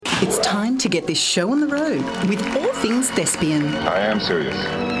It's time to get this show on the road with all things thespian. I am serious.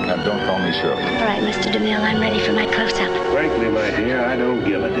 And don't call me Shirley. All right, Mr. DeMille, I'm ready for my close-up. Frankly, my dear, I don't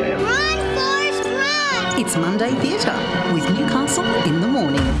give a damn. Run, Forrest, run! It's Monday Theatre with Newcastle in the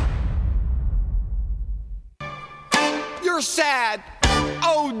morning. You're sad.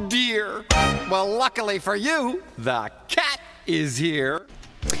 Oh, dear. Well, luckily for you, the cat is here.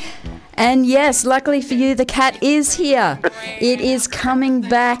 And yes, luckily for you, the cat is here. It is coming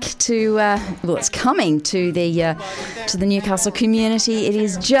back to, it's coming to the Newcastle community. It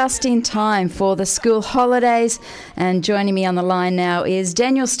is just in time for the school holidays. And joining me on the line now is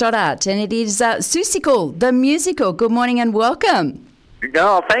Daniel Stoddart, and it is Seussical, the musical. Good morning and welcome.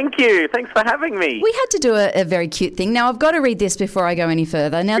 Oh, thank you. Thanks for having me. We had to do a very cute thing. Now, I've got to read this before I go any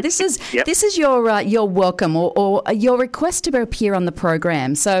further. Now, this is this is your welcome or your request to appear on the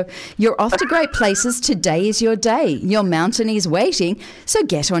program. So you're off to great places. Today is your day. Your mountain is waiting, so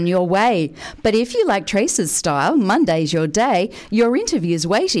get on your way. But if you like Trace's style, Monday's your day. Your interview's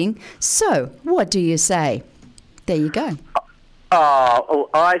waiting. So what do you say? There you go. Oh,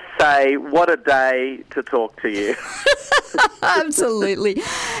 I say, what a day to talk to you. Absolutely.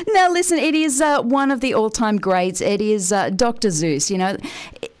 Now, listen, it is one of the all-time greats. It is Dr. Seuss. You know,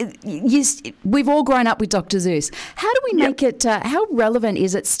 we've all grown up with Dr. Seuss. How do we make it, how relevant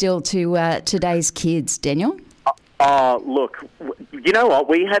is it still to today's kids, Daniel? Oh, look, you know what?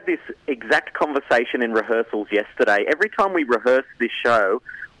 We had this exact conversation in rehearsals yesterday. Every time we rehearse this show,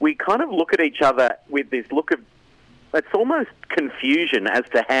 we kind of look at each other with this look of, it's almost confusion as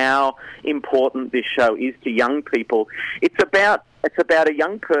to how important this show is to young people. It's about a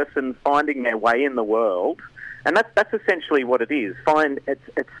young person finding their way in the world, and that's essentially what it is.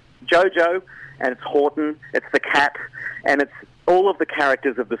 It's Jojo, and it's Horton, it's the cat, and it's all of the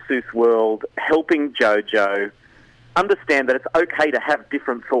characters of the Seuss world helping Jojo understand that it's okay to have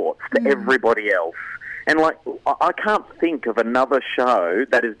different thoughts to everybody else. And I can't think of another show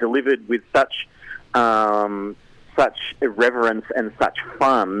that is delivered with such irreverence and such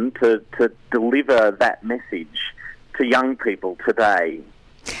fun to deliver that message to young people today,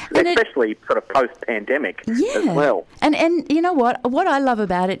 and especially sort of post-pandemic as well. And you know what I love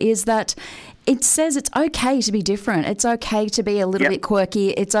about it is that it says it's okay to be different. It's okay to be a little bit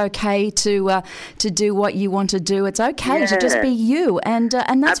quirky. It's okay to do what you want to do. It's okay to just be you. And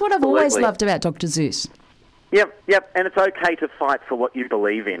that's what I've always loved about Dr. Seuss. Yep. And it's okay to fight for what you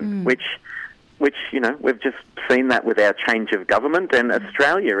believe in, which, you know, we've just seen that with our change of government, and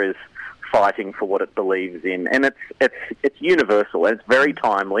Australia is fighting for what it believes in, and it's universal, and it's very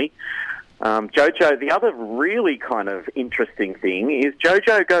timely. Jojo, the other really kind of interesting thing is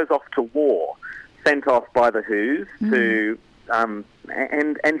Jojo goes off to war, sent off by the Who's to, and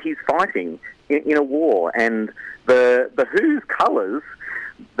he's fighting in a war, and the Who's colours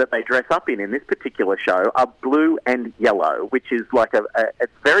that they dress up in this particular show are blue and yellow, which is like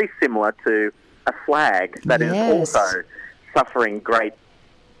it's very similar to a flag that is also suffering great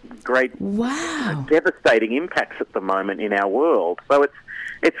devastating impacts at the moment in our world. So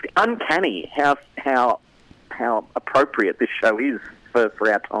it's uncanny how appropriate this show is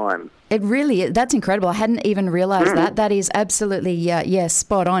for our times. It really is. That's incredible. I hadn't even realised that. That is absolutely,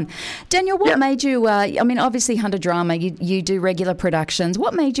 spot on. Daniel, what made you, obviously Hunter Drama, you do regular productions.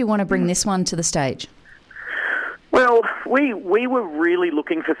 What made you want to bring this one to the stage? Well, we were really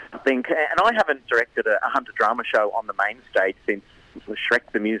looking for something, and I haven't directed a Hunter Drama show on the main stage since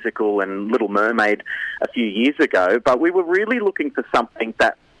Shrek the Musical and Little Mermaid a few years ago, but we were really looking for something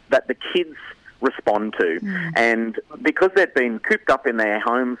that the kids respond to. And because they'd been cooped up in their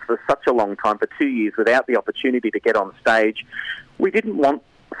homes for such a long time, for 2 years, without the opportunity to get on stage, we didn't want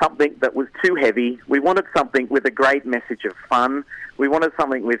something that was too heavy. We wanted something with a great message of fun. We wanted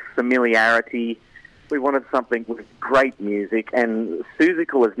something with familiarity. We wanted something with great music, and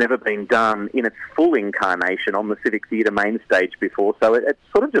Seussical has never been done in its full incarnation on the Civic Theatre main stage before, so it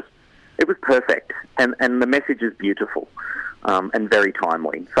sort of it was perfect, and the message is beautiful and very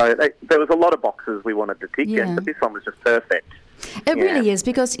timely. So there was a lot of boxes we wanted to tick, but this one was just perfect. It really is,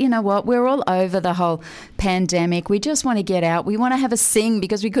 because you know what, we're all over the whole pandemic. We just want to get out. We want to have a sing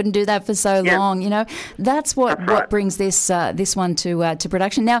because we couldn't do that for so long. You know, that's what brings this one to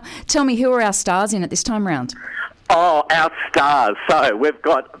production. Now, tell me, who are our stars in it this time round? Oh, our stars. So we've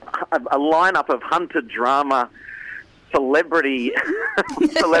got a lineup of Hunter Drama celebrity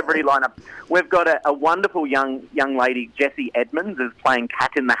lineup. We've got a wonderful young lady, Jessie Edmonds, is playing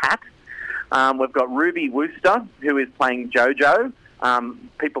Cat in the Hat. We've got Ruby Wooster, who is playing Jojo.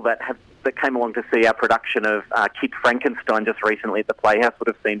 People that have that came along to see our production of Kid Frankenstein just recently at the Playhouse would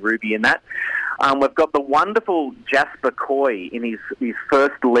have seen Ruby in that. We've got the wonderful Jasper Coy in his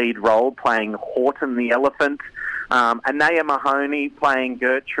first lead role playing Horton the elephant, Anaya Mahoney playing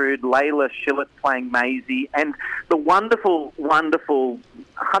Gertrude, Layla Shillett playing Maisie, and the wonderful, wonderful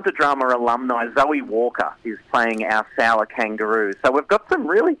Hunter Drama alumni Zoe Walker is playing our sour kangaroo. So we've got some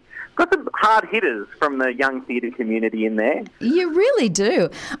hard hitters from the young theatre community in there. You really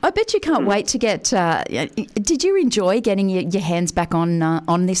do. I bet you can't wait to get... did you enjoy getting your hands back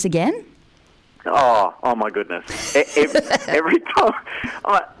on this again? Oh my goodness! Every time,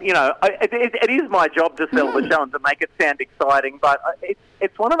 it is my job to sell the show and to make it sound exciting. But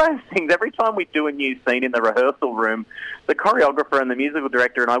it's one of those things. Every time we do a new scene in the rehearsal room, the choreographer and the musical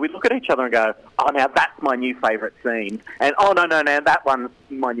director and I, we look at each other and go, "Oh, now that's my new favourite scene," and "Oh no, that one's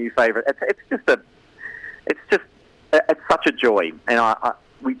my new favourite." It's such a joy, and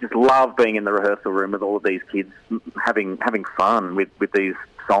we just love being in the rehearsal room with all of these kids, having fun with these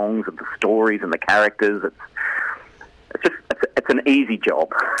songs and the stories and the characters. It's an easy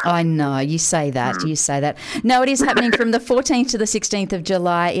job. I know, you say that, you say that. No, it is happening from the 14th to the 16th of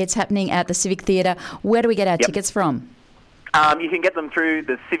July. It's happening at the Civic Theatre. Where do we get our tickets from? You can get them through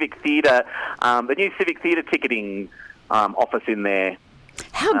the Civic Theatre, the new Civic Theatre ticketing office in there.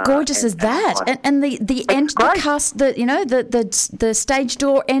 How gorgeous is that? And the cast, the stage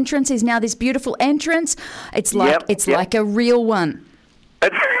door entrance is now this beautiful entrance. It's like like a real one.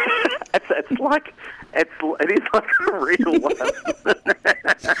 It is like a real one.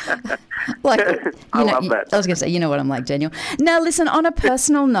 I love that. I was going to say, you know what I'm like, Daniel. Now, listen, on a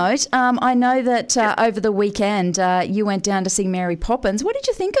personal note, I know that over the weekend you went down to see Mary Poppins. What did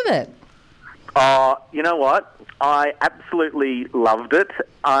you think of it? You know what? I absolutely loved it.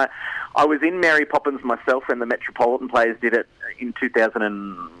 I was in Mary Poppins myself when the Metropolitan Players did it in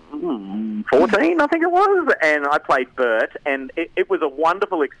 2014, I think it was, and I played Bert, and it was a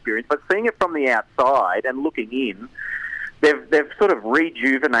wonderful experience. But seeing it from the outside and looking in, they've sort of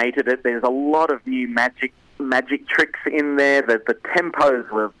rejuvenated it. There's a lot of new magic tricks in there. The tempos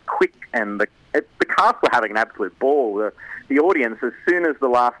were quick, and the cast were having an absolute ball. The audience, as soon as the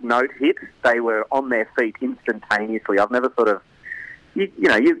last note hit, they were on their feet instantaneously. I've never sort of...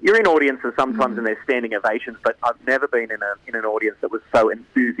 You're in audiences sometimes and there's standing ovations, but I've never been in an audience that was so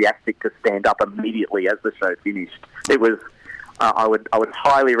enthusiastic to stand up immediately as the show finished. It was, I would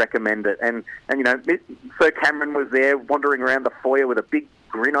highly recommend it. And Sir Cameron was there wandering around the foyer with a big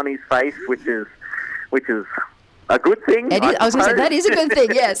grin on his face, which is a good thing. I was going to say, that is a good thing,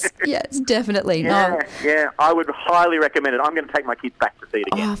 yes, definitely. Yeah, I would highly recommend it. I'm going to take my kids back to see it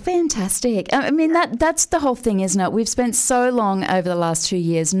again. Oh, fantastic. I mean, that's the whole thing, isn't it? We've spent so long over the last 2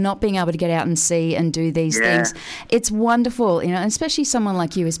 years not being able to get out and see and do these things. It's wonderful, and especially someone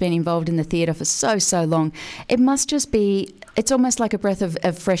like you who's been involved in the theatre for so long. It must just be, it's almost like a breath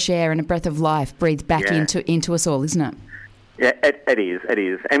of fresh air and a breath of life breathed back into us all, isn't it? Yeah, it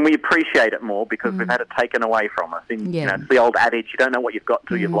is. And we appreciate it more because we've had it taken away from us. It's the old adage, you don't know what you've got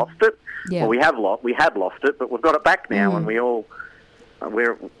till you've lost it. Yeah. Well, we had lost it, but we've got it back now, and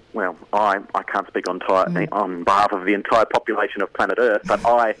I can't speak on behalf of the entire population of planet Earth, but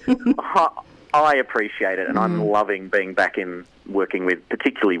I appreciate it, and I'm loving being back in working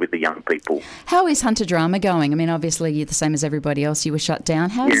particularly with the young people. How is Hunter Drama going? I mean, obviously you're the same as everybody else. You were shut down.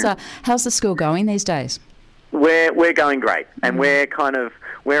 How's the school going these days? We're going great, and we're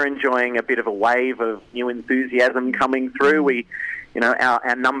enjoying a bit of a wave of new enthusiasm coming through.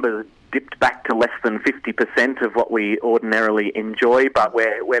 Our numbers dipped back to less than 50% of what we ordinarily enjoy, but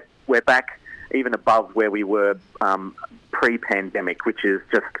we're back even above where we were pre-pandemic, which is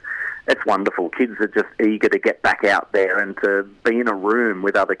it's wonderful. Kids are just eager to get back out there and to be in a room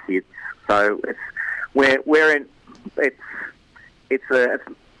with other kids. So it's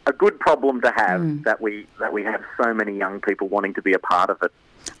a good problem to have that we have so many young people wanting to be a part of it.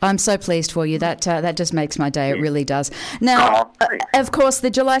 I'm so pleased for you. That just makes my day. It really does. Now, of course, the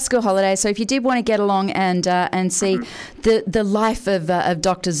July school holidays. So if you did want to get along and see the life of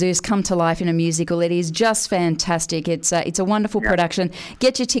Dr. Seuss come to life in a musical, it is just fantastic. It's a wonderful production.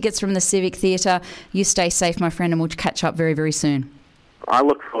 Get your tickets from the Civic Theatre. You stay safe, my friend, and we'll catch up very, very soon. I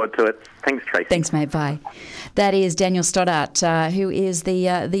look forward to it. Thanks, Tracy. Thanks, mate. Bye. That is Daniel Stoddart, who is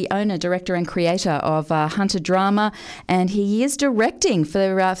the owner, director and creator of Hunter Drama, and he is directing for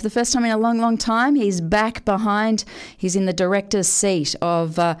the first time in a long, long time. He's back behind. He's in the director's seat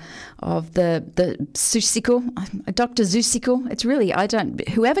of the Seussical, Dr. Seussical. It's really,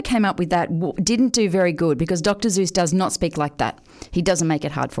 whoever came up with that didn't do very good because Dr. Seuss does not speak like that. He doesn't make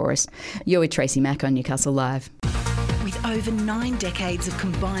it hard for us. You're with Tracy Mack on Newcastle Live. With over 9 decades of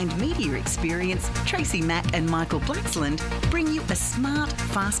combined media experience, Tracy Mack and Michael Blacksland bring you a smart,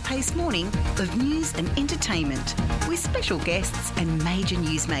 fast-paced morning of news and entertainment with special guests and major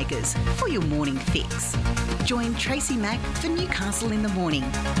newsmakers for your morning fix. Join Tracy Mack for Newcastle in the Morning,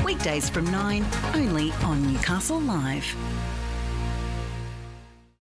 weekdays from 9, only on Newcastle Live.